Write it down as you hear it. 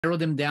narrow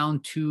them down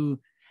to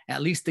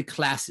at least the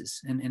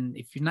classes. And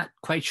if you're not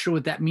quite sure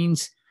what that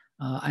means,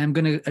 I am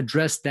going to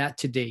address that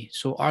today.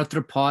 So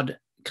arthropod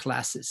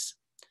classes.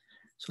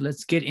 So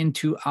let's get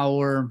into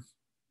our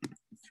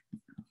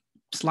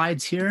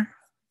slides here.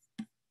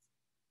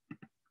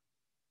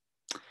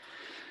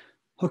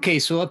 Okay,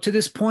 so up to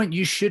this point,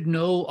 you should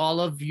know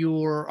all of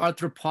your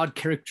arthropod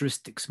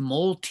characteristics: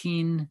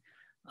 molting,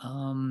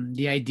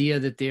 the idea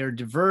that they are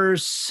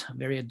diverse,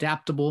 very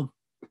adaptable,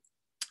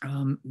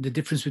 the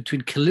difference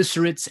between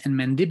chelicerates and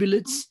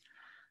mandibulates.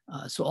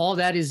 So all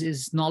that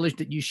is knowledge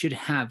that you should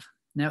have.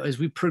 Now, as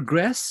we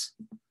progress,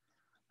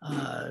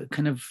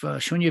 kind of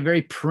showing you a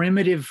very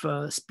primitive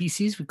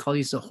species, we call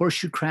these the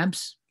horseshoe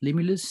crabs,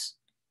 limulus.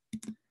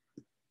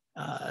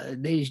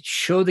 They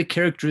show the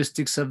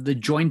characteristics of the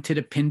jointed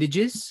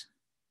appendages,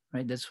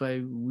 right? That's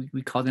why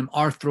we call them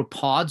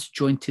arthropods,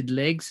 jointed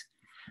legs.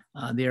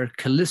 They are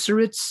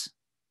chelicerates.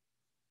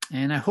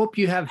 And I hope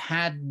you have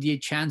had the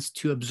chance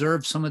to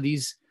observe some of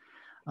these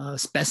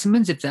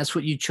specimens, if that's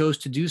what you chose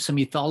to do, some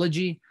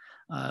ethology,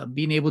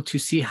 being able to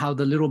see how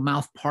the little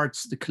mouth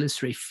parts, the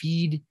chelicerae,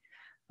 feed.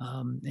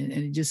 And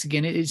it just,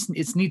 again,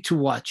 it's neat to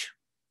watch.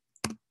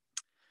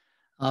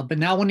 But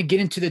now I want to get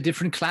into the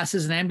different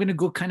classes, and I'm going to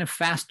go kind of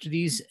fast through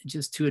these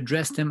just to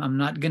address them. I'm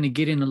not going to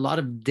get in a lot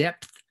of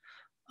depth.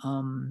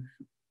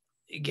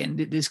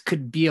 Again, this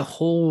could be a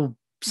whole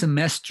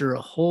semester,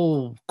 a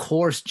whole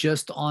course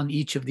just on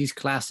each of these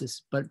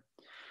classes. But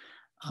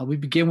we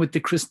begin with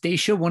the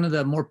crustacea, one of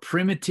the more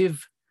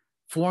primitive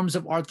forms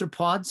of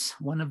arthropods,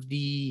 one of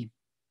the,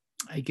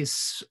 I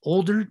guess,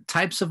 older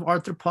types of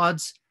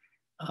arthropods,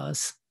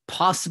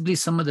 possibly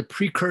some of the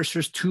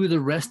precursors to the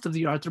rest of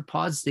the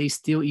arthropods. They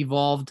still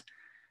evolved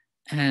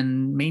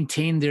and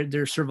maintained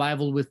their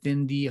survival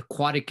within the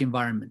aquatic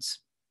environments.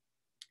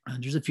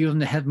 There's a few of them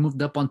that have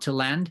moved up onto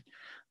land,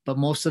 but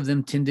most of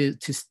them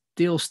tended to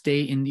still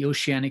stay in the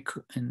oceanic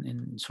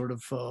and sort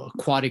of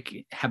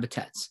aquatic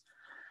habitats.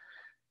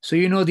 So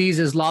you know these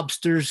as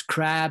lobsters,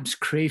 crabs,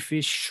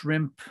 crayfish,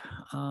 shrimp,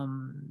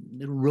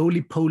 the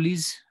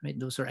roly-polies, right?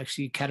 Those are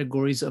actually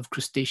categories of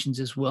crustaceans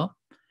as well.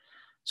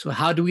 So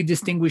how do we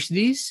distinguish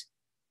these?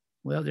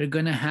 Well, they're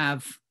going to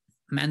have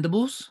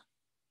mandibles.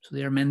 So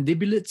they are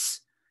mandibulates.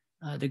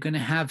 They're going to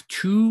have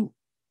two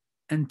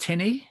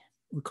antennae.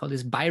 We call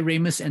this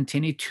biramus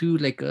antennae, two,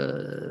 like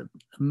a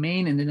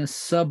main and then a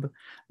sub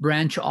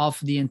branch off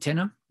the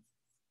antenna.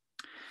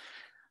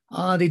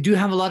 They do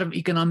have a lot of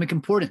economic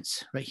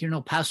importance. Right here in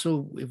El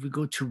Paso, if we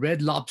go to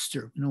Red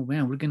Lobster, you know,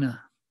 man, we're going to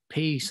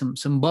pay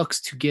some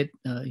bucks to get,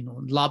 you know,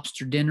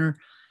 lobster dinner.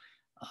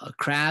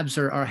 Crabs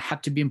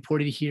have to be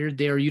imported here.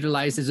 They are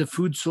utilized as a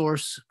food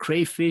source.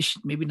 Crayfish,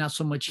 maybe not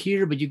so much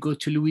here, but you go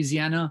to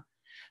Louisiana,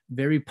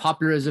 very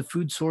popular as a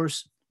food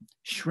source.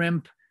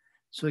 Shrimp.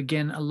 So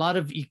again, a lot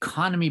of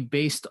economy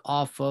based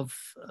off of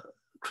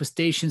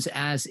crustaceans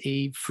as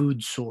a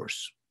food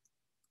source.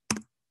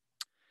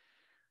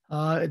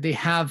 They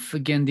have,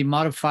 again, the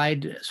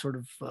modified sort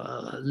of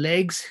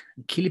legs,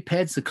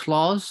 chelipeds, the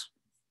claws.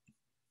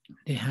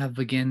 They have,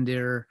 again,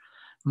 their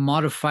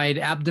modified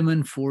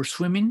abdomen for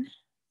swimming.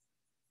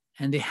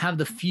 And they have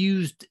the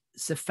fused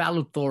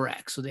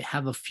cephalothorax. So they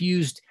have a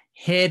fused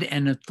head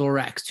and a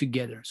thorax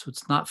together. So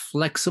it's not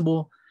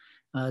flexible.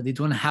 They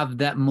don't have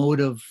that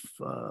mode of,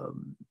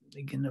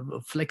 again,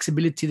 of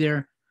flexibility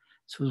there.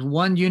 So it's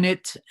one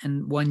unit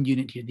and one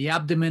unit here, the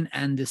abdomen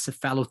and the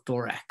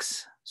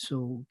cephalothorax.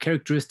 So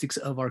characteristics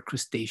of our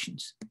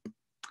crustaceans.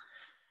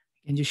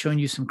 And just showing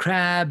you some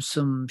crabs,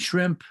 some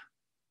shrimp.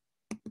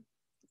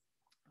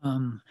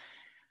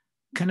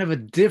 Kind of a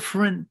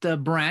different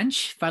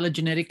branch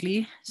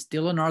phylogenetically,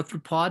 still an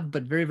arthropod,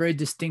 but very, very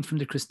distinct from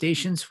the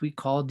crustaceans. We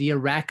call the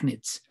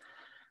arachnids.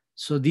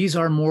 So these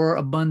are more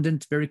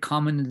abundant, very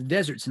common in the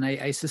deserts. And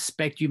I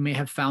suspect you may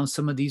have found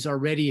some of these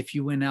already if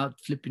you went out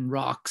flipping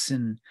rocks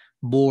and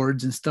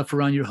boards and stuff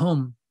around your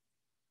home.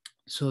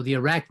 So the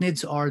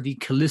arachnids are the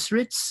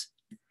chelicerates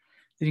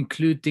that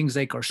include things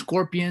like our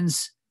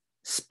scorpions,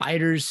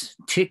 spiders,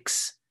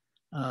 ticks,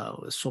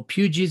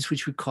 sulpugids,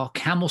 which we call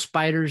camel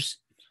spiders,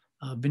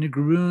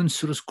 vinegaroons,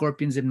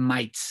 pseudoscorpions, and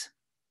mites.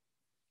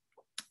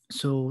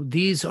 So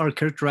these are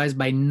characterized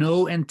by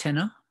no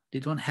antenna. They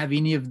don't have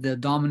any of the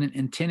dominant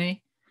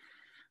antennae.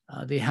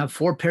 They have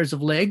 4 pairs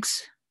of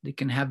legs. They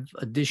can have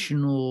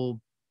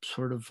additional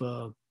sort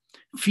of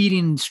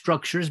feeding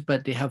structures,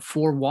 but they have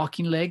 4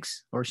 walking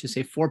legs, or I should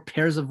say 4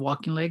 pairs of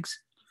walking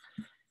legs.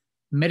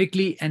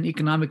 Medically and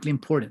economically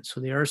important. So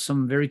there are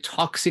some very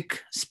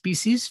toxic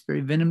species,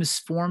 very venomous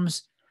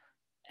forms.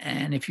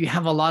 And if you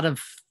have a lot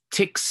of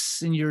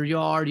ticks in your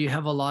yard, you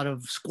have a lot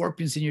of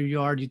scorpions in your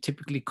yard, you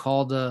typically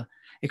call the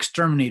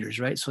exterminators,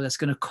 right? So that's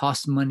going to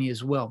cost money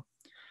as well.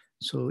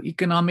 So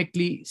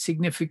economically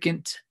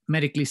significant,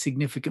 medically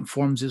significant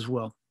forms as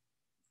well.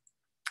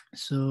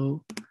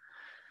 So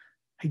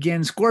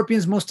again,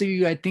 scorpions, most of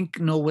you, I think,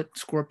 know what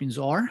scorpions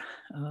are.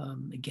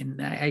 Again,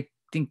 I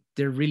think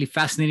they're really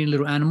fascinating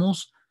little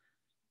animals.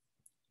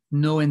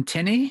 No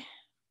antennae,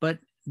 but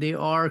they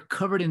are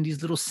covered in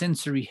these little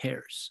sensory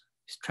hairs.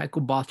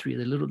 Trichobothria,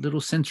 the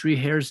little sensory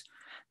hairs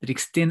that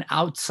extend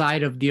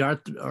outside of the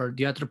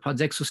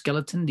arthropod's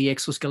exoskeleton, the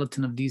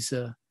exoskeleton of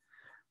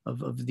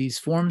these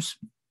forms.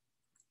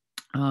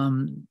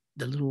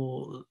 The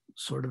little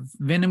sort of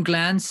venom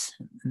glands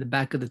in the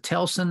back of the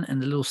telson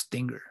and the little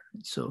stinger.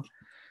 So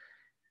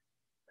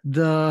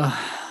the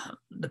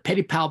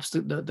pedipalps,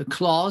 the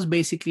claws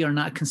basically are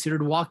not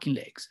considered walking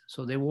legs.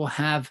 So they will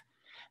have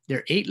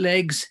their 8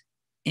 legs.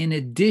 In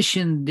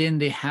addition, then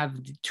they have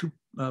the two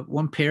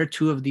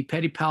of the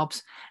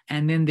pedipalps,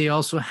 and then they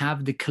also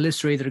have the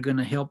chelicerae that are going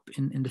to help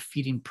in the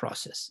feeding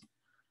process.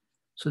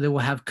 So they will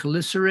have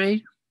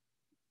chelicerae,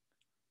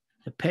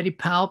 the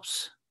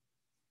pedipalps,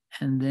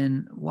 and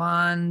then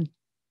one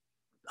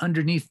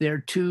underneath there,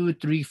 2,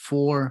 3,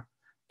 4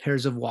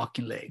 pairs of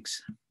walking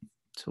legs.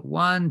 So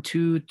 1,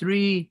 2,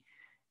 3,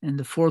 and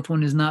the 4th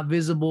one is not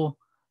visible,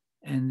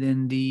 and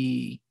then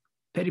the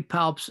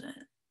pedipalps,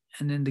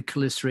 and then the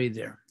chelicerae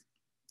there.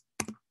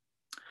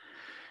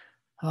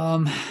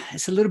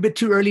 It's a little bit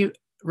too early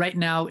right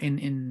now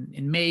in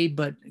May,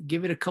 but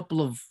give it a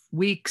couple of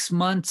weeks,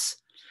 months,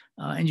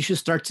 and you should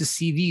start to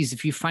see these.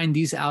 If you find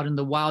these out in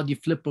the wild, you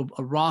flip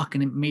a rock,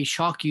 and it may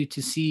shock you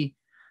to see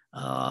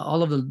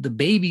all of the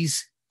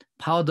babies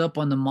piled up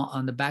on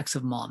the backs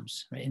of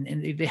moms, right?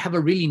 And they have a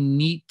really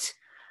neat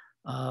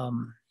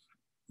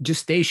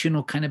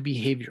gestational kind of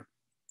behavior.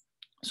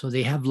 So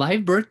they have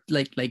live birth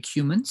like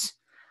humans.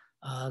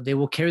 They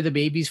will carry the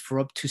babies for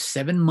up to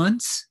 7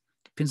 months.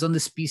 Depends on the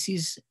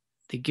species.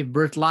 They give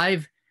birth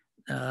live.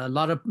 A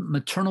lot of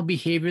maternal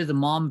behavior. The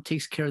mom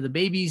takes care of the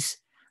babies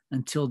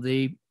until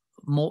they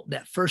molt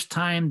that first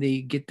time.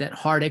 They get that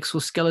hard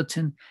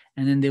exoskeleton,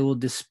 and then they will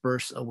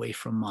disperse away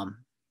from mom.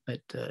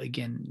 But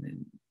again,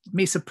 it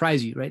may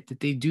surprise you, right? That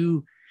they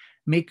do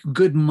make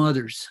good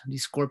mothers.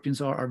 These scorpions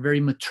are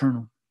very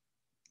maternal.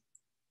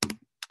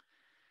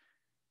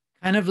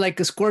 Kind of like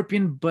a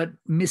scorpion, but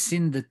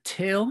missing the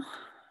tail.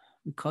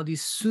 We call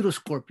these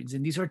pseudoscorpions,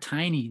 and these are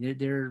tiny.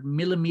 They're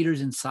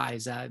millimeters in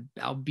size.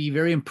 I'll be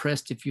very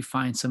impressed if you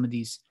find some of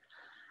these.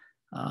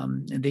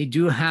 And they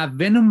do have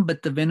venom,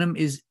 but the venom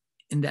is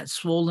in that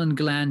swollen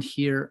gland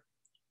here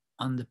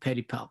on the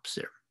pedipalps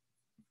there.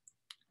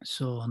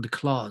 So on the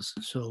claws.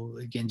 So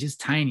again,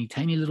 just tiny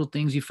little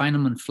things. You find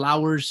them on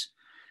flowers.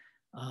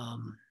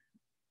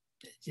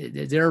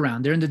 They're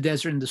around. They're in the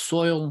desert, in the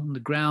soil, on the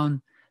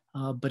ground.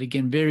 But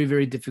again, very,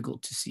 very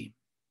difficult to see.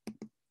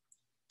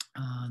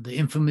 The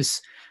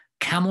infamous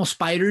camel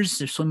spiders.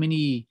 There's so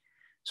many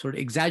sort of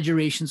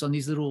exaggerations on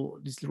these little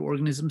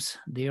organisms.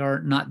 They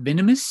are not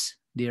venomous.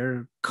 They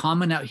are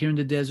common out here in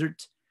the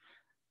desert.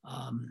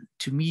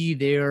 To me,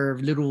 they are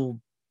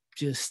little,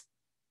 just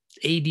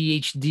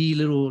ADHD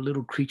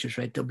little creatures,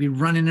 right? They'll be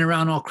running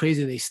around all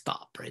crazy. They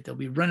stop, right? They'll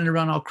be running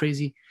around all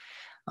crazy.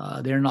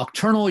 They're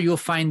nocturnal. You'll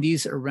find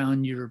these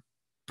around your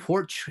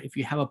porch. If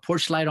you have a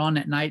porch light on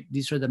at night,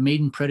 these are the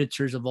main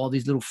predators of all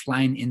these little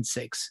flying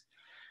insects.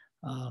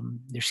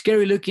 They're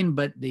scary looking,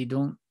 but they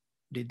don't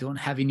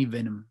have any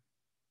venom.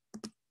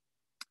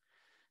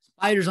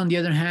 Spiders, on the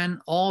other hand,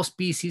 all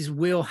species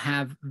will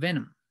have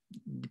venom.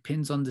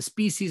 Depends on the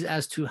species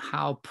as to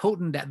how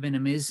potent that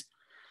venom is.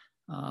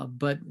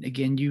 But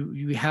again,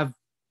 you have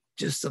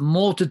just a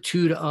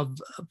multitude of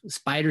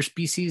spider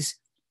species,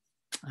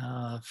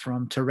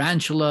 from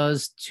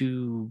tarantulas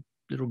to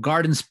little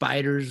garden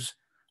spiders,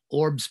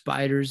 orb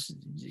spiders.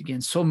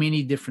 Again, so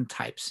many different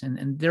types,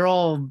 and they're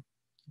all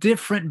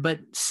different but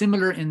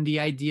similar in the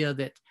idea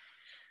that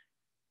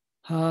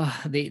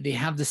they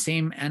have the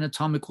same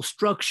anatomical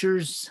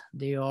structures.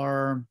 They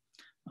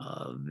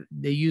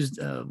use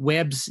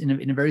webs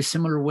in a very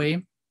similar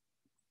way.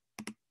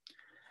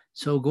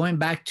 So going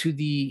back to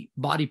the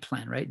body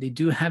plan, right? They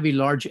do have a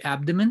large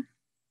abdomen,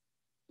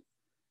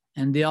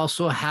 and they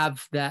also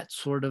have that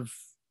sort of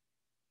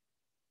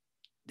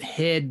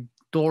head,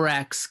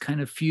 thorax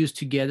kind of fused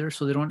together.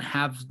 So they don't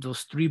have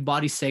those 3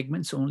 body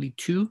segments, only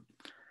 2.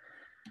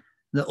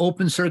 The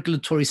open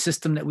circulatory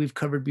system that we've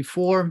covered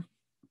before.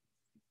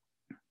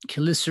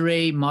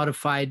 Chelicerae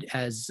modified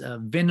as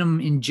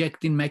venom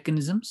injecting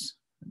mechanisms,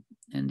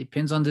 and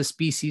depends on the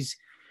species.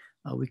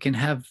 We can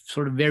have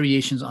sort of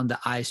variations on the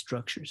eye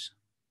structures.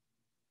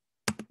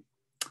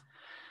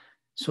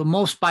 So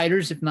most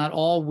spiders, if not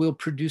all, will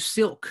produce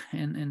silk.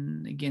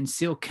 And again,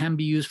 silk can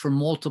be used for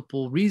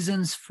multiple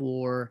reasons,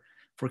 for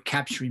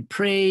capturing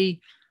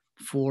prey,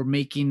 for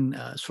making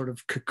sort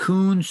of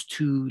cocoons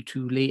to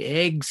lay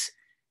eggs,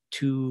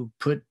 to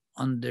put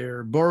on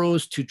their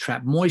burrows, to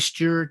trap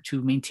moisture,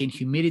 to maintain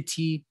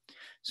humidity.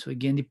 So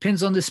again,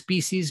 depends on the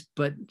species,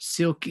 but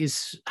silk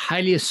is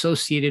highly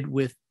associated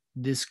with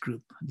this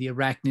group, the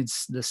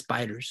arachnids, the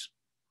spiders.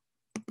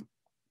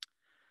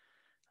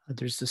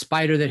 There's the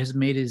spider that has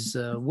made his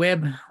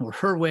web or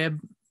her web,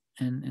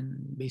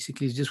 and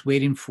basically is just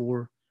waiting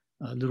for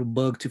a little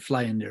bug to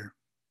fly in there.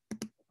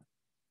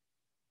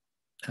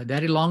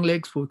 Daddy long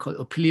legs, what we call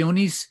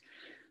opiliones.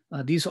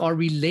 These are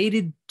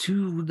related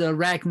to the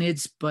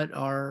arachnids, but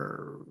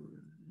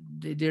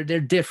they're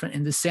different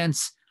in the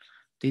sense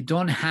They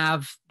don't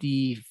have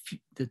the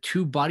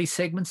two body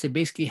segments. They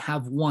basically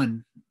have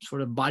one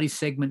sort of body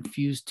segment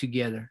fused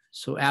together.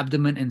 So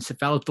abdomen and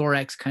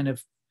cephalothorax kind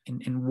of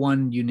in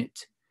one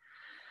unit.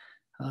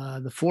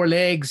 The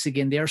forelegs,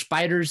 again, they are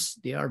spiders.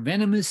 They are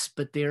venomous,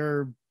 but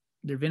their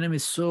venom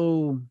is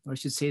so, or I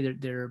should say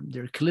their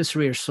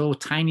chelicerae are so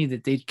tiny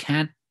that they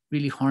can't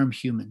really harm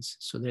humans.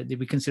 So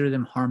we consider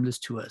them harmless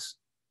to us.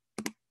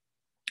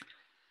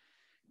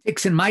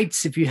 Ticks and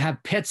mites, if you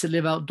have pets that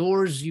live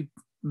outdoors, you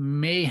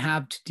may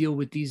have to deal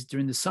with these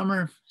during the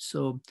summer.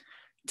 So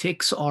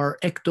ticks are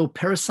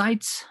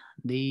ectoparasites.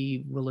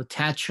 They will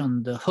attach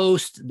on the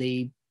host.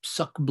 They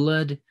suck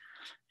blood.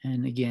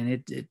 And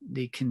again,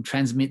 they can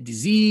transmit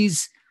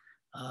disease.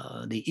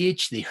 They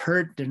itch, they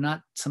hurt. They're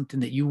not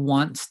something that you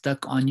want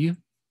stuck on you.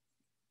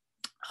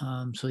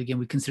 So again,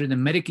 we consider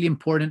them medically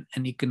important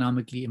and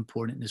economically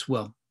important as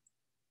well.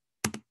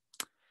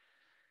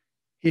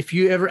 If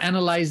you ever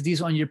analyze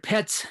these on your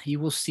pets, you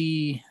will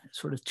see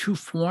sort of two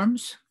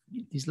forms,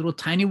 these little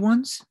tiny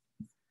ones,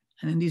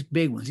 and then these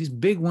big ones. These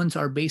big ones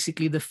are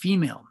basically the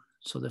female.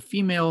 So the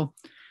female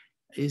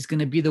is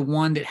going to be the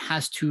one that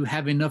has to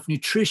have enough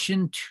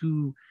nutrition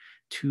to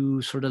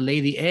sort of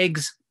lay the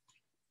eggs.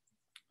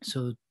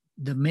 So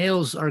the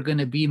males are going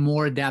to be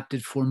more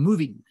adapted for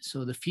moving.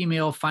 So the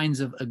female finds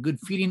a good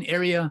feeding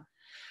area,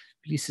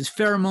 releases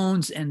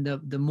pheromones, and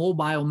the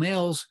mobile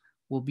males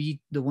will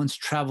be the ones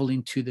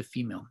traveling to the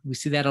female. We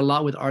see that a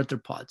lot with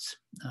arthropods.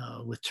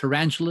 With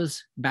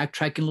tarantulas,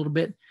 backtracking a little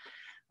bit,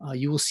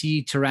 you will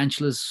see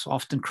tarantulas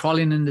often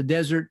crawling in the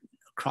desert,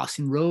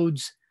 crossing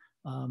roads.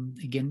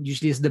 Again,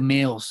 usually it's the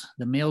males.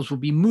 The males will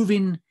be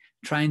moving,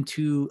 trying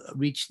to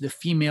reach the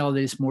female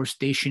that is more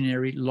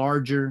stationary,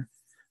 larger,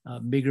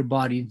 bigger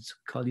bodies.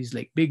 Call these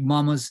like big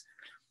mamas.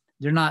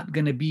 They're not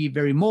going to be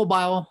very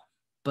mobile,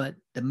 but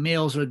the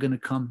males are going to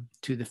come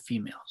to the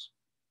females.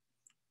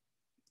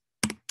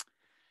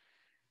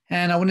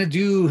 And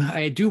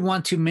I do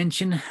want to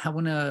mention, I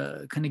want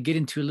to kind of get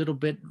into a little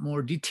bit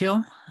more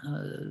detail,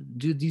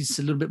 do these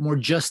a little bit more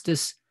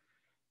justice.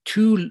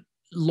 Two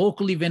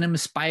locally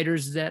venomous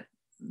spiders that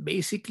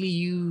basically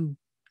you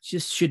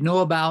just should know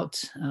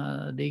about.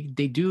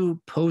 They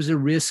do pose a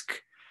risk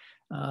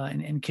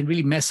and can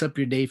really mess up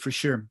your day for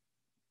sure.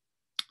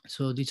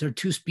 So these are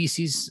two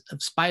species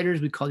of spiders.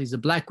 We call these the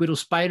black widow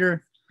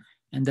spider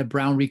and the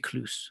brown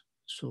recluse.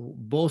 So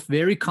both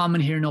very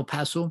common here in El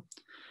Paso.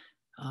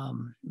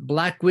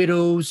 Black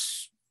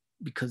widows,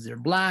 because they're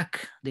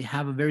black, they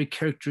have a very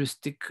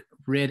characteristic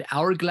red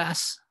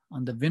hourglass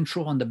on the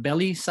ventral, on the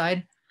belly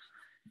side.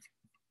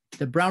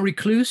 The brown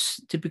recluse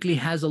typically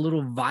has a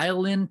little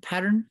violin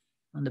pattern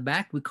on the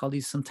back. We call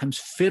these sometimes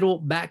fiddle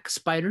back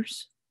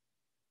spiders.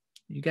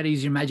 You got to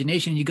use your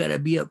imagination. You got to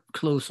be up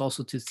close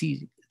also to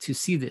see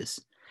this.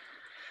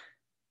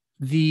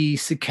 The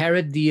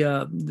cicarid,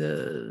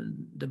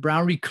 the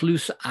brown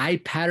recluse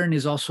eye pattern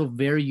is also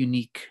very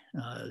unique.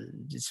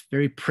 It's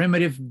very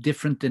primitive,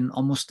 different than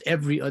almost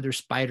every other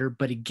spider.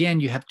 But again,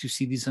 you have to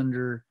see these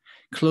under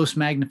close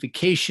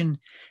magnification,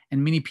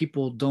 and many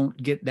people don't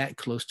get that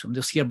close to them.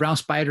 They'll see a brown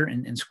spider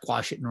and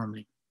squash it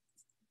normally.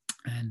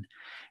 And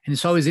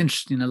it's always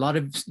interesting. A lot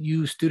of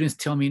you students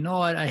tell me,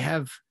 no, I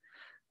have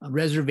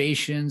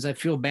reservations. I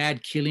feel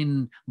bad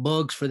killing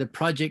bugs for the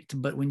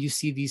project. But when you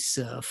see these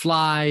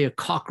fly, a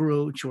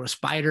cockroach, or a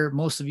spider,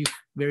 most of you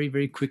very,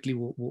 very quickly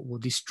will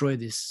destroy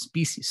this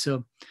species.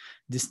 So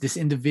this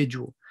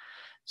individual.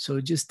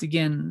 So just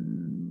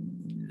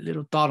again,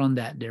 little thought on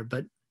that there.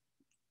 But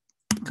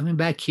coming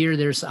back here,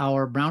 there's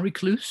our brown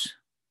recluse,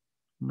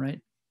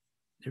 right?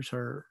 There's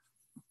our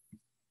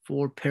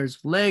 4 pairs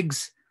of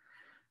legs,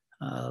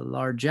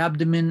 large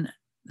abdomen,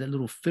 that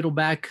little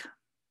fiddleback.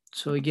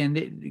 So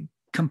again,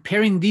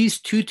 comparing these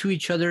two to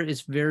each other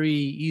is very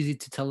easy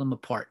to tell them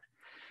apart.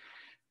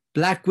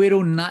 Black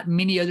widow, not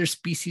many other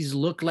species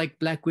look like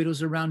black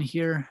widows around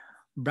here.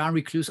 Brown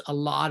recluse, a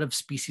lot of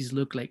species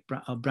look like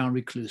brown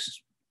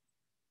recluse.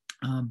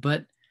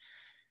 But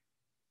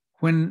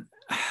when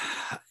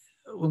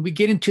we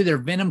get into their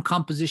venom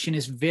composition,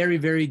 is very,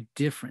 very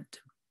different.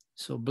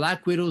 So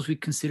black widows we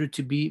consider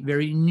to be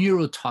very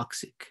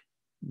neurotoxic.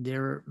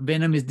 Their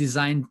venom is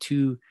designed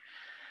to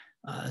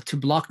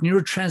block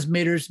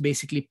neurotransmitters,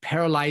 basically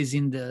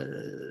paralyzing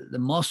the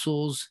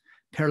muscles,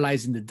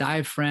 paralyzing the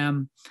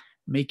diaphragm,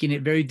 making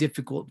it very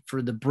difficult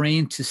for the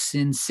brain to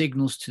send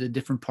signals to the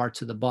different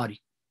parts of the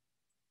body.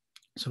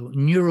 So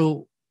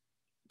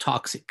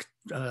neurotoxic,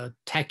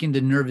 attacking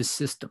the nervous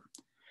system.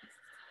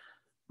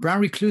 Brown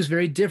recluse,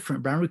 very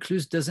different. Brown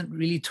recluse doesn't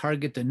really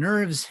target the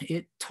nerves.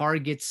 It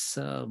targets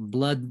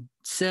blood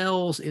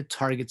cells. It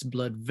targets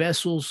blood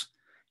vessels.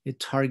 It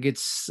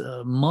targets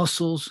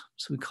muscles.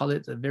 So we call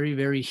it a very,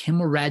 very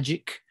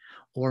hemorrhagic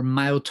or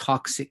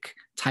myotoxic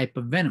type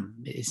of venom.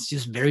 It's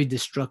just very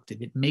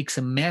destructive. It makes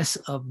a mess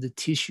of the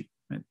tissue.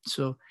 Right?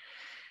 So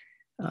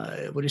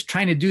what it's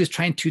trying to do is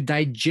trying to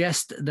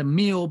digest the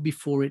meal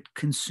before it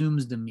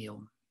consumes the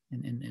meal.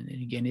 And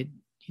again,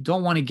 you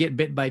don't want to get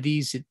bit by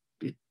these. It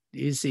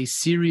is a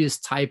serious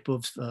type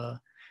of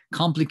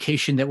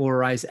complication that will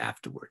arise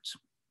afterwards.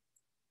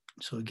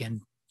 So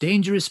again,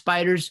 dangerous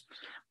spiders,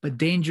 but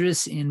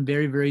dangerous in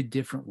very, very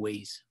different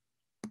ways.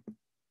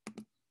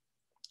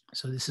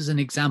 So this is an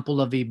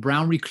example of a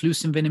brown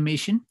recluse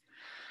envenomation.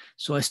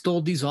 So I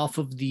stole these off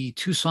of the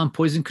Tucson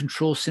Poison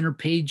Control Center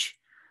page.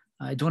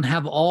 I don't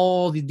have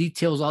all the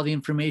details, all the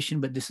information,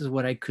 but this is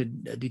what I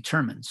could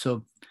determine.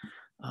 So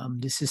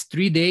this is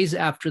 3 days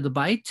after the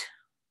bite.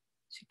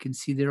 As you can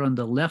see there on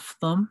the left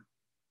thumb,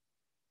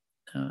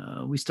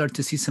 we start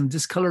to see some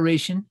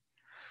discoloration.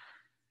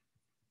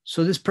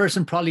 So this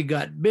person probably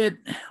got bit,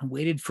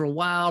 waited for a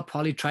while,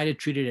 probably tried to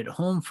treat it at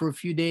home for a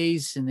few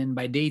days. And then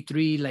by day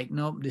 3, like,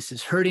 nope, this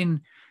is hurting.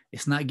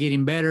 It's not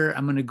getting better.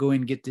 I'm going to go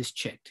and get this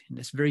checked. And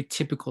that's very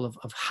typical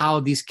of how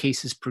these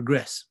cases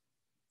progress.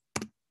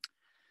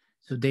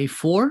 So day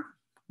 4,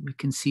 we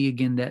can see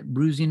again that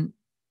bruising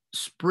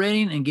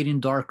spreading and getting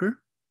darker.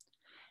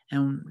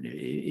 And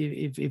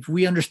if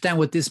we understand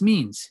what this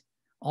means,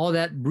 all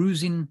that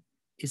bruising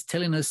is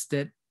telling us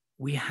that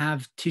we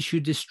have tissue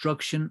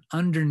destruction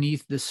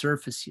underneath the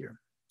surface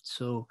here.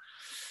 So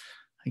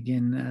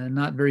again,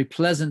 not very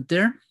pleasant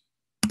there.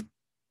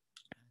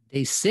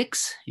 Day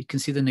 6, you can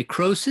see the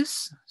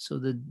necrosis. So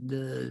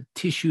the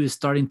tissue is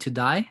starting to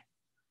die.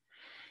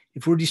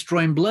 If we're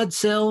destroying blood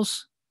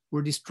cells,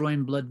 we're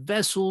destroying blood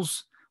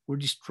vessels, we're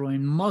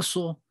destroying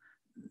muscle,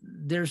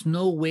 there's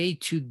no way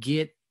to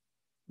get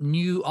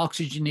new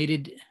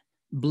oxygenated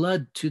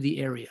blood to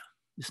the area.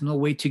 There's no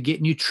way to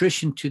get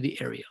nutrition to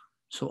the area.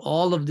 So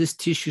all of this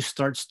tissue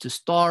starts to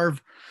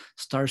starve,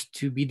 starts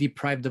to be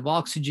deprived of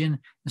oxygen,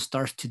 and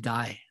starts to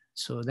die.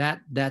 So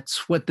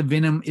that's what the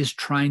venom is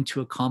trying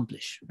to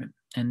accomplish. Right?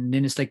 And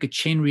then it's like a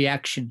chain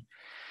reaction.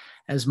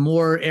 As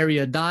more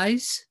area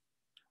dies,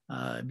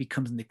 it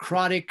becomes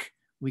necrotic.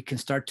 We can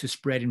start to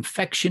spread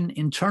infection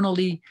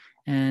internally.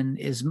 And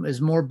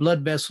as more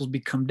blood vessels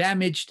become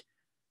damaged,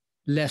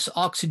 less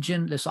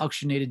oxygen, less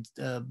oxygenated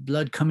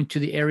blood coming to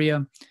the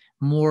area,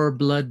 more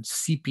blood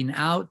seeping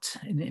out.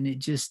 And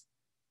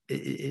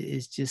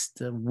it's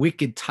just a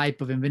wicked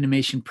type of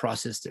envenomation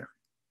process there.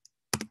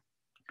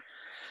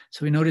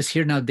 So we notice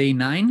here now day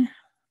 9.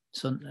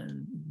 So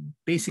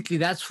basically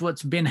that's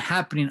what's been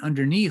happening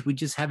underneath. We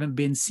just haven't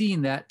been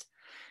seeing that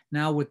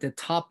now with the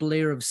top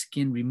layer of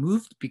skin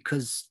removed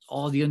because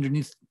all the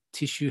underneath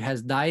tissue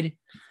has died.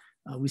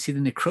 We see the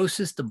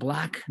necrosis, the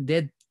black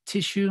dead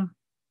tissue.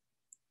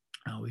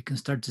 We can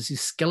start to see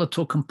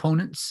skeletal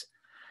components.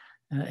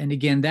 And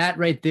again, that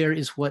right there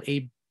is what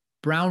a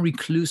brown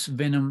recluse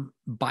venom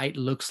bite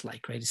looks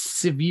like, right? It's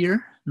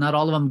severe. Not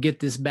all of them get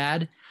this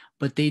bad,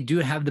 but they do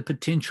have the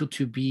potential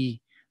to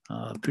be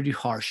pretty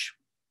harsh.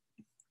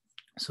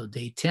 So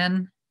day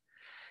 10.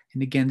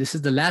 And again, this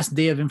is the last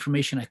day of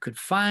information I could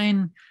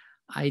find.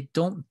 I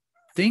don't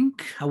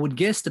think, I would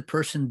guess the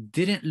person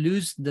didn't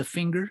lose the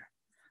finger,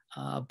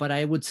 but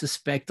I would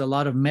suspect a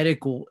lot of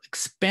medical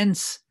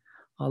expense,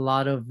 a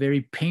lot of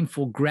very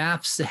painful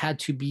grafts that had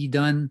to be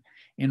done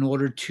in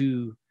order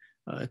to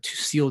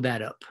seal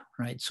that up,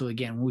 right? So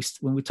again,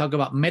 when we talk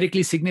about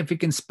medically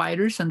significant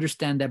spiders,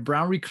 understand that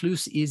brown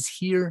recluse is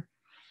here.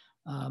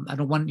 I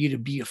don't want you to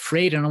be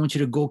afraid. I don't want you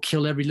to go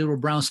kill every little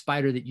brown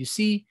spider that you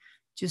see.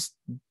 Just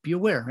be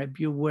aware, right?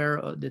 Be aware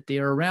that they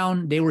are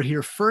around. They were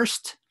here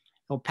first.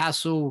 El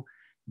Paso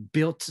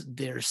built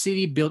their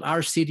city, built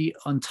our city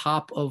on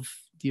top of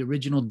the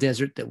original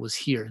desert that was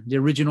here, the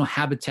original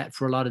habitat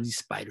for a lot of these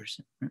spiders.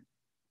 Right?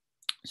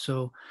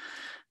 So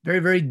very,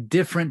 very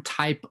different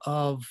type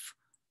of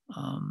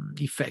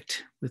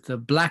effect. With the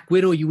black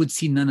widow, you would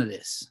see none of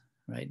this,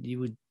 right? You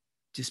would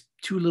just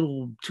two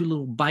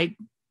little bite,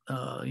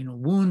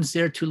 wounds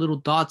there, 2 little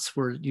dots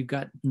where you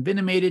got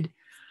envenomated.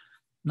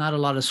 Not a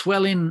lot of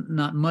swelling,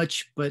 not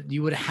much, but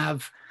you would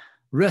have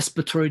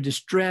respiratory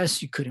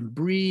distress. You couldn't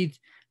breathe,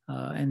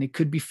 and it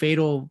could be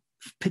fatal,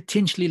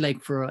 potentially,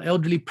 like for an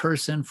elderly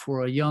person,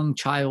 for a young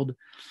child.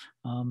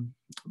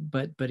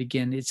 But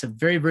again, it's a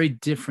very, very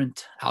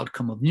different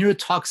outcome of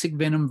neurotoxic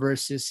venom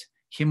versus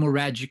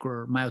hemorrhagic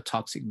or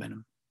myotoxic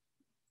venom.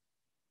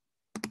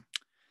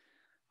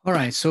 All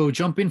right, so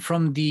jumping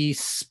from the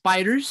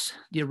spiders,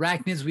 the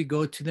arachnids, we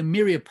go to the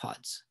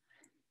myriapods.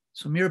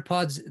 So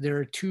myriapods, there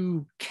are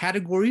 2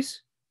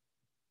 categories.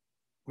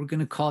 We're going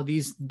to call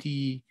these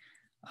the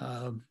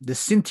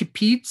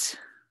centipedes.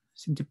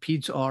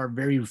 Centipedes are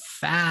very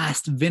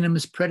fast,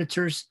 venomous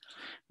predators.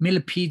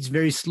 Millipedes,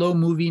 very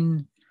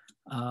slow-moving,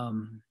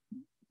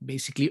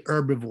 basically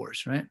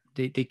herbivores, right?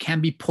 They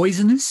can be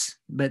poisonous,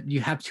 but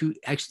you have to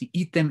actually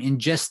eat them,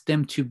 ingest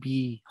them to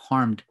be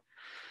harmed.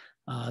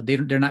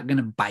 They're not going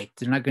to bite.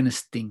 They're not going to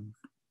sting.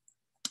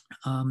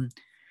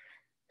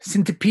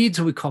 Centipedes,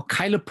 what we call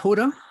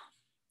chilopoda,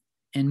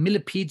 and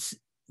millipedes,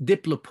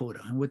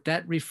 diplopoda. And what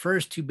that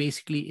refers to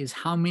basically is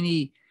how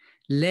many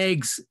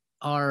legs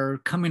are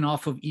coming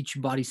off of each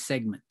body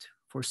segment.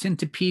 For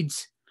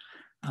centipedes,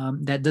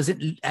 that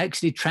doesn't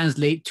actually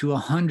translate to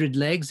 100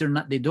 legs.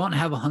 They don't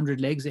have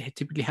 100 legs. They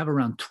typically have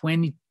around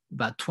 20,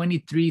 about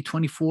 23,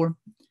 24.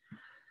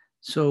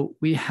 So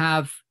we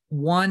have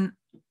one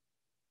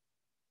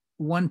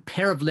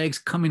pair of legs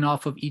coming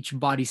off of each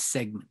body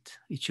segment,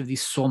 each of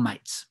these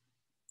somites.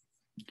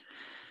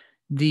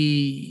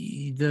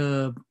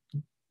 the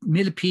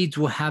millipedes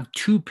will have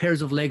 2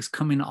 pairs of legs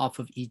coming off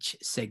of each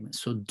segment.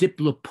 So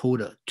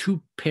diplopoda,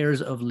 2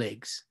 pairs of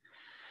legs.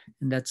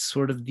 And that's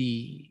sort of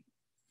the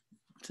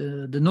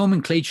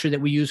nomenclature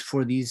that we use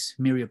for these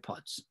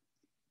myriapods.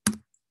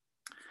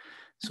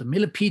 So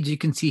millipedes, you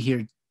can see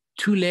here,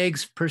 2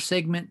 legs per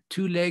segment,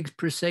 2 legs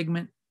per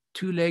segment,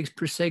 2 legs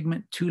per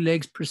segment, 2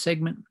 legs per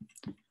segment,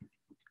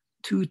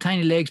 2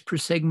 tiny legs per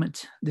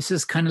segment. This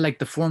is kind of like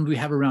the form we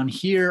have around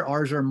here.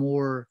 Ours are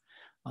more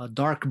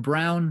dark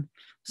brown.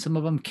 Some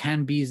of them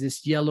can be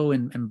this yellow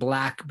and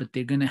black, but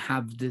they're going to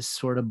have this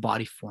sort of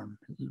body form,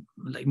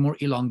 like more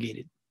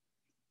elongated.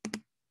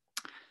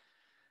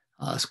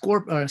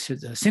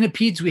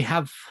 Centipedes, we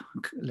have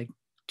like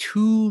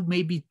 2,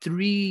 maybe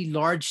 3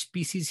 large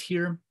species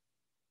here.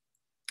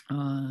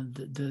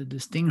 The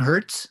sting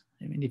hurts.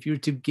 I mean, if you were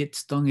to get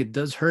stung, it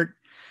does hurt.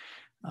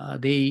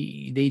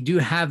 They do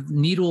have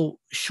needle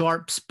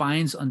sharp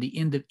spines on the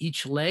end of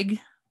each leg,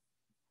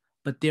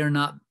 but they're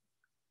not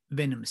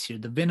venomous here.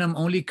 The venom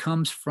only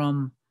comes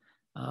from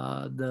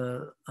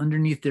the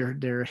underneath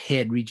their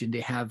head region.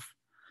 They have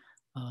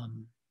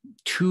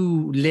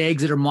 2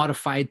 legs that are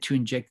modified to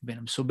inject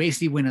venom. So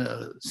basically, when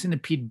a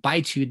centipede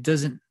bites you, it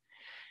doesn't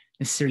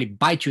necessarily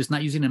bite you. It's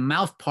not using a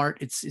mouth part.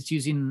 It's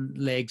using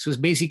legs. So it's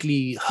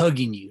basically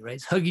hugging you, right?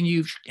 It's hugging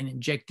you and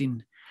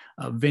injecting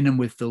venom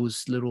with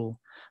those little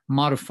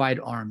modified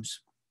arms.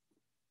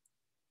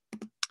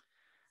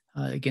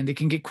 Again, they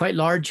can get quite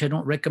large. I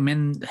don't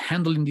recommend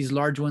handling these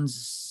large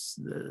ones.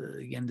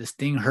 Again, this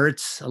thing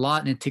hurts a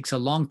lot and it takes a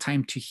long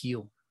time to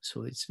heal.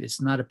 So it's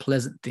not a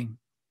pleasant thing.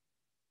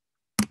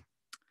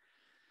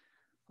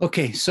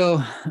 Okay,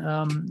 so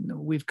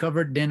we've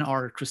covered then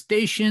our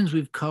crustaceans,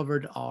 we've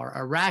covered our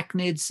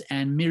arachnids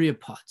and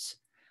myriapods.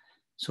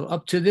 So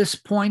up to this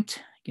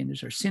point, again,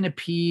 there's our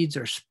centipedes,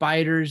 our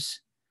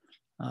spiders,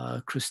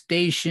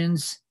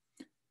 crustaceans.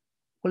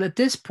 Well, at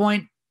this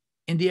point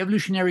in the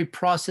evolutionary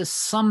process,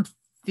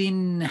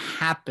 something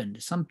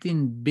happened,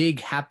 something big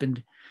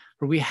happened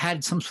where we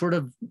had some sort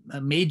of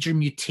a major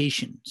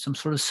mutation, some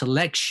sort of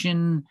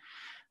selection,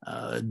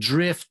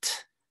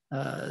 drift,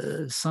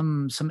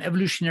 some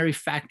evolutionary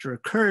factor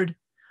occurred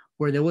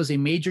where there was a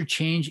major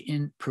change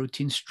in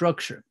protein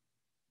structure.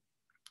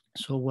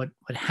 So what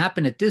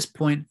happened at this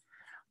point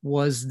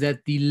was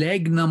that the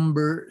leg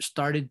number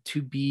started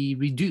to be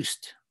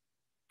reduced.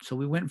 So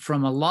we went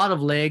from a lot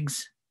of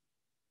legs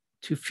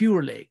to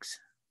fewer legs,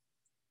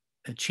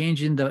 a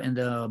change in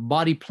the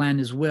body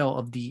plan as well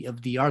of the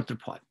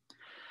arthropod.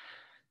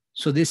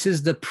 So this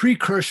is the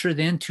precursor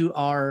then to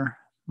our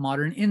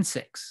modern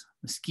insects,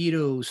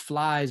 mosquitoes,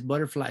 flies,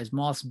 butterflies,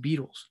 moths,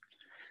 beetles.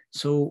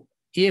 So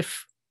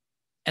if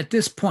at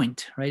this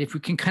point, right, if we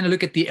can kind of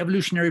look at the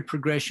evolutionary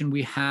progression,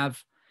 we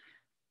have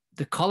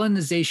the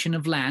colonization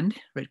of land,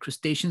 right,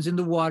 crustaceans in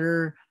the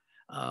water,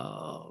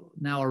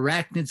 now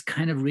arachnids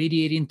kind of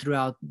radiating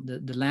throughout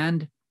the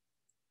land,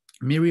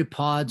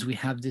 myriapods, we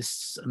have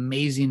this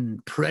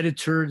amazing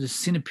predator, the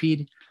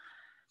centipede.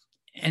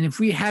 And if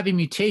we have a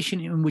mutation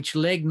in which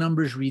leg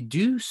numbers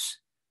reduce,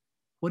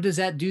 what does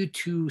that do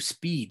to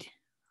speed,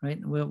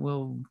 right?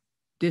 Well,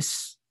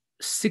 this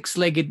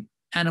 6-legged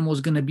animal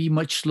is going to be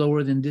much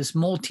slower than this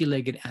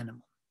multi-legged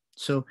animal.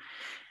 So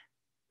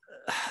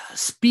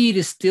speed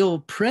is still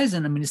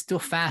present. I mean, it's still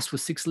fast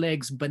with 6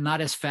 legs, but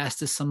not as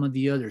fast as some of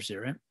the others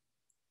there, right?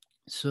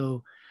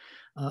 So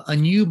a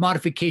new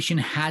modification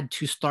had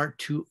to start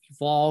to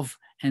evolve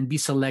and be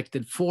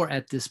selected for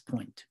at this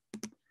point.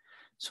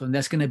 So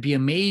that's going to be a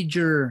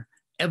major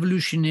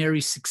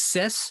evolutionary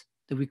success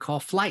that we call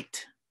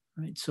flight,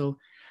 right? So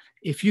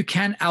if you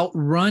can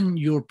outrun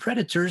your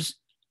predators,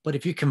 but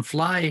if you can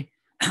fly,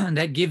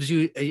 that gives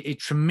you a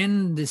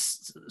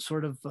tremendous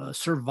sort of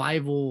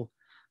survival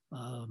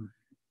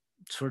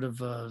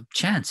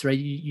chance, right?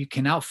 You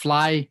can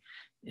outfly,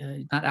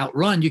 not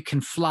outrun, you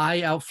can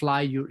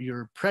outfly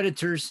your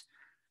predators.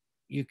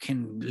 You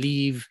can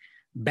leave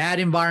bad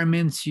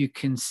environments. You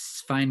can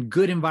find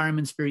good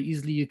environments very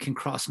easily. You can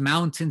cross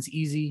mountains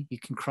easy. You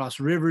can cross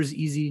rivers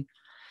easy.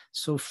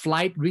 So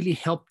flight really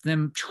helped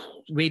them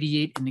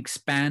radiate and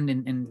expand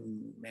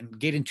and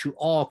get into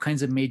all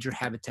kinds of major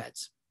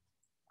habitats.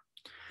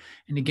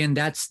 And again,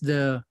 that's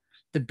the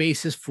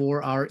basis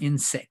for our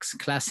insects,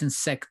 class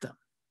Insecta.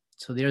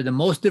 So they're the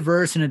most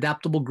diverse and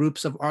adaptable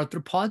groups of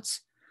arthropods.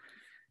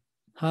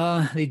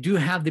 They do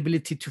have the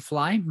ability to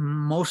fly,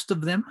 most of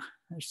them.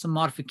 There's some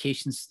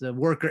modifications. The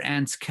worker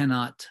ants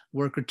cannot,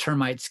 worker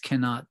termites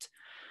cannot,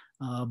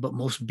 but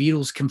most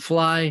beetles can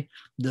fly.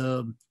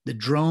 The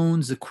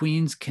drones, the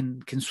queens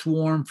can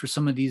swarm for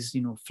some of these,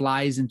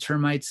 flies and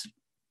termites.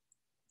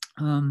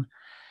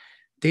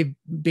 They've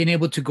been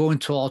able to go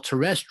into all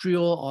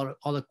terrestrial,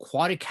 all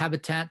aquatic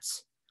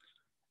habitats.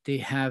 They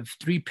have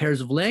 3 pairs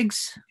of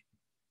legs,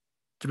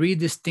 3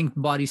 distinct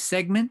body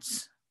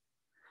segments,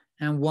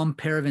 and 1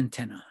 pair of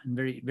antennae, and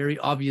very, very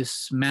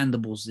obvious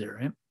mandibles there,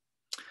 right?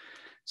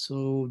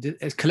 So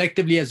as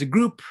collectively as a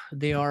group,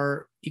 they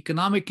are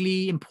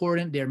economically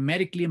important, they're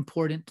medically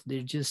important,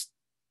 they're just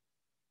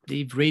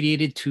They've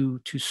radiated to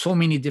so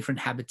many different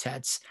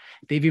habitats.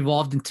 They've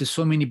evolved into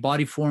so many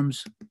body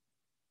forms.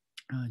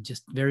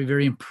 Just very,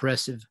 very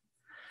impressive.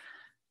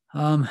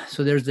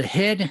 So there's the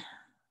head,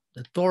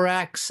 the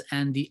thorax,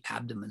 and the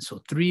abdomen.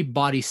 So 3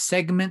 body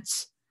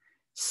segments,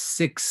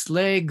 6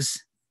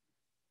 legs,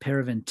 pair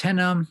of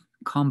antennae,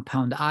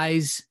 compound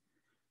eyes,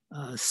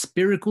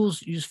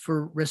 spiracles used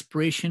for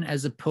respiration,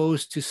 as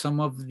opposed to some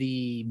of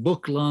the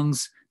book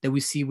lungs that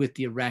we see with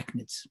the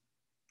arachnids.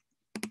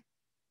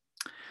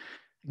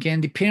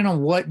 Again, depending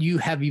on what you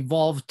have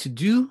evolved to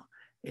do,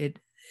 it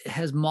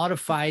has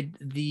modified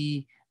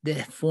the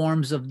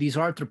forms of these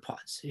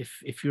arthropods.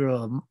 If you're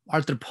an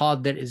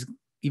arthropod that is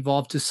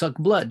evolved to suck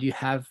blood, you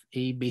have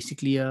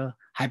basically a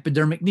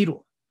hypodermic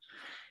needle.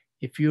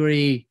 If you're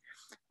a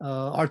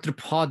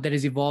arthropod that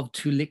is evolved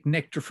to lick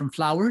nectar from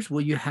flowers, well,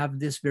 you have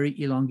this very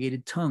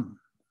elongated tongue,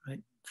 right?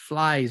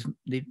 Flies,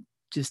 they've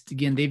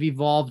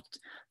evolved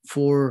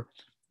for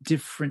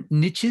different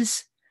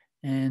niches,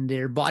 and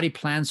their body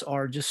plans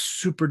are just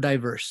super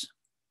diverse.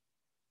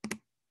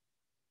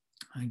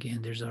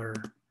 Again, there's our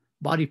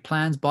body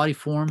plans, body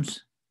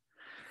forms.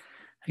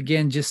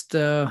 Again, just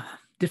a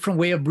different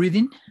way of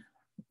breathing,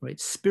 right?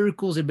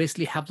 Spiracles, they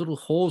basically have little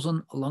holes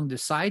along the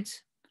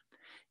sides.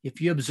 If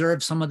you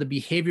observe some of the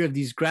behavior of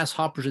these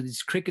grasshoppers or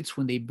these crickets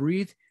when they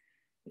breathe,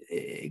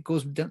 it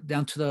goes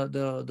down to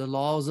the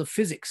laws of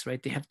physics,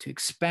 right? They have to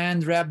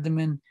expand their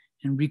abdomen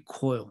and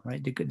recoil,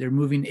 right? They're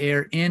moving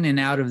air in and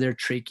out of their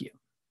trachea.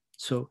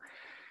 So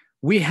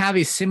we have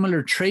a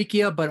similar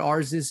trachea, but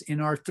ours is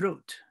in our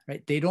throat,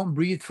 right? They don't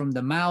breathe from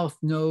the mouth,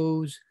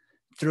 nose,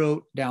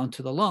 throat down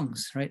to the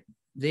lungs, right?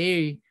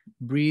 They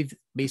breathe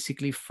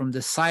basically from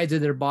the sides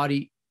of their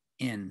body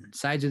in.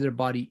 So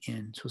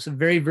it's a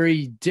very,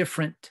 very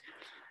different,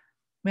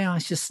 well,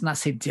 it's just not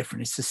say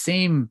different. It's the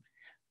same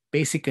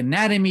basic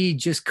anatomy,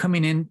 just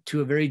coming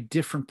into a very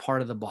different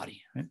part of the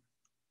body, right?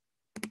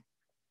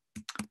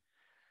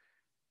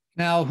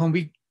 Now, when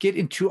we get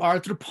into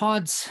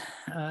arthropods,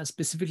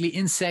 specifically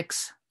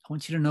insects, I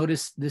want you to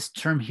notice this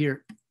term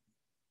here,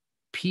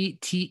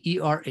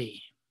 Ptera.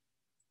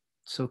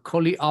 So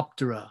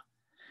Coleoptera,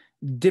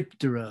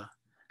 Diptera,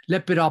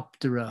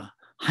 Lepidoptera,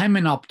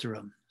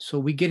 Hymenoptera. So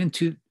we get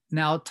into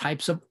now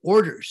types of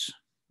orders,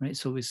 right?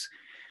 So it's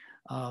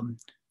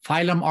phylum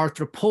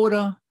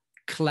Arthropoda,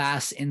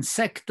 class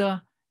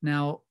Insecta,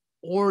 now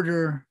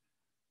order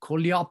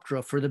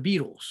Coleoptera for the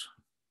beetles,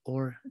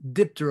 or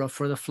Diptera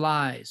for the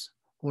flies,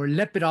 or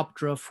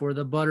Lepidoptera for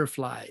the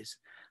butterflies,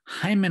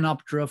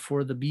 Hymenoptera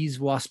for the bees,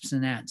 wasps,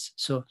 and ants.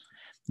 So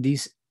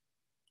these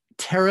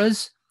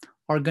terras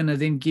are going to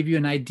then give you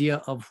an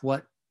idea of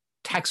what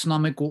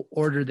taxonomical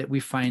order that we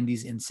find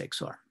these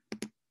insects are.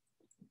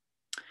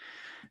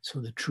 So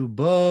the true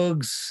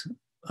bugs,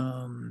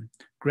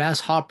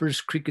 grasshoppers,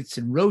 crickets,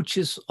 and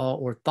roaches,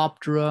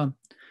 Orthoptera,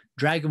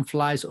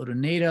 dragonflies,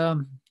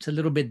 Odonata. It's a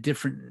little bit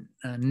different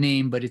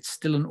name, but it's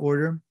still an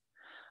order.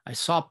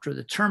 Isoptera,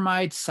 the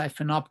termites,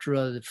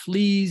 Siphonoptera, the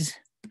fleas,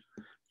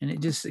 and it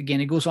just,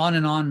 again, it goes on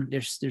and on.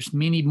 There's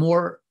many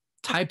more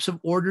types of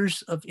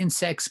orders of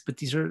insects, but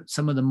these are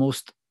some of the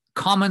most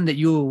common that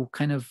you'll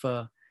kind of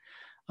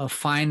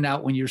find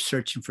out when you're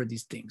searching for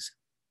these things.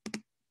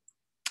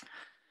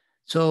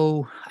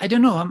 So I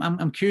don't know.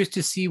 I'm curious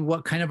to see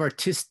what kind of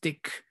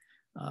artistic,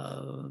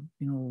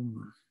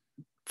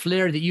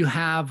 flair that you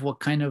have,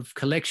 what kind of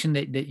collection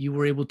that you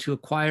were able to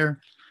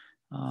acquire.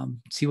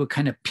 See what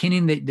kind of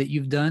pinning that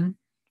you've done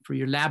for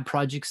your lab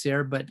projects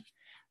there. But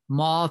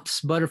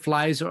moths,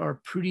 butterflies are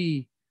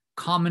pretty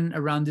common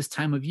around this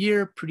time of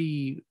year,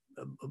 pretty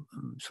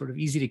sort of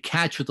easy to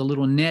catch with a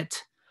little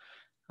net.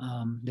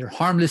 They're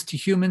harmless to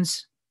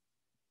humans.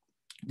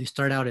 They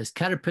start out as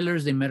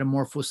caterpillars. They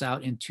metamorphose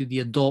out into the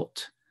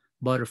adult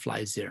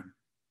butterflies there.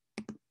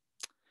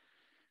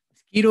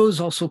 Mosquitoes,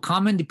 also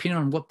common depending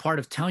on what part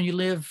of town you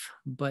live.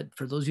 But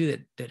for those of you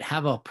that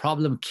have a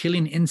problem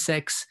killing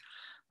insects,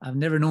 I've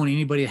never known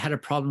anybody that had a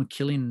problem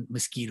killing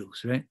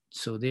mosquitoes, right?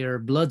 So they are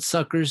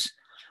bloodsuckers,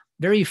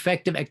 very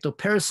effective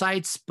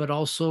ectoparasites, but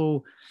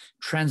also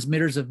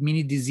transmitters of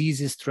many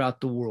diseases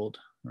throughout the world,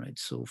 right?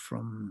 So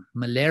from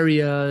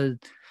malaria,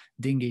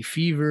 dengue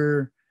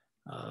fever,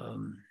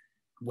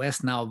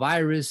 West Nile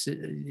virus,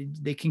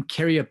 they can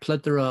carry a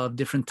plethora of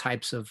different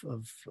types of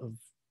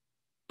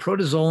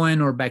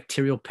protozoan or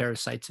bacterial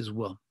parasites as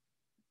well.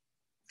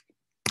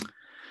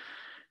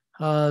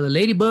 The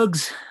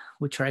ladybugs,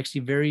 which are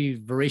actually very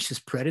voracious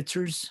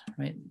predators,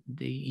 right?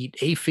 They eat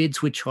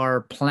aphids, which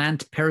are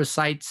plant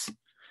parasites,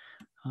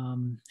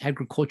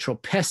 agricultural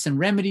pests and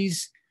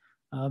remedies,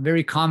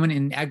 very common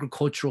in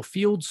agricultural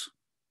fields.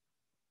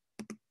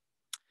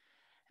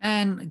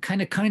 And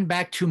kind of coming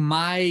back to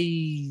my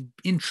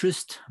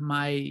interest,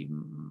 my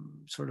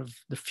sort of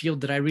the field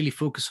that I really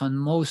focus on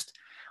most,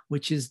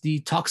 which is the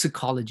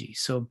toxicology.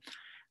 So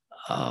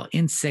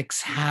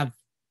insects have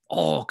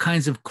all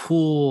kinds of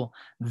cool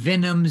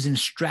venoms and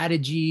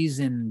strategies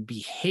and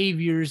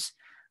behaviors.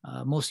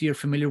 Most of you are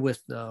familiar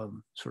with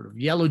sort of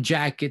yellow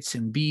jackets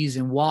and bees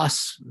and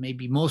wasps.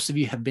 Maybe most of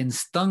you have been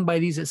stung by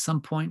these at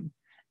some point.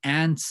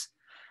 Ants,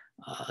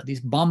 These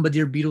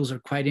bombardier beetles are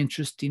quite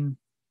interesting.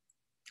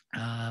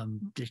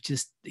 They're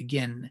just,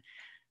 again,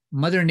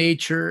 Mother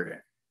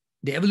Nature,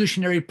 the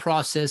evolutionary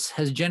process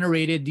has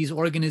generated these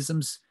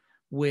organisms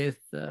with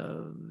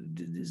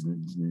these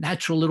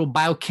natural little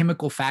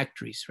biochemical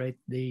factories, right?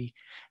 They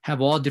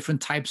have all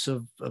different types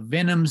of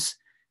venoms.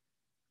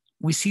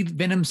 We see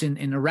venoms in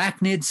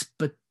arachnids,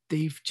 but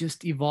they've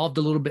just evolved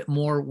a little bit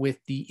more with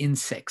the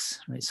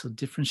insects, right? So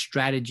different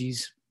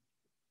strategies,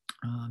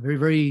 very,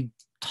 very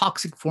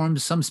toxic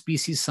forms, some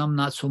species, some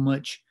not so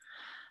much.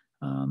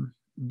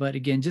 But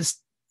again,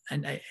 just,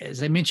 and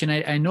as I mentioned,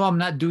 I know I'm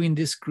not doing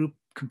this group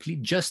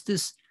complete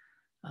justice,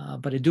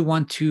 but I do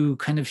want to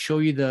kind of show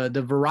you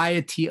the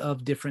variety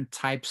of different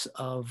types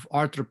of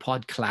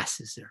arthropod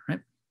classes there,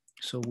 right?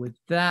 So with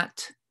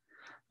that,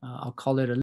 I'll call it a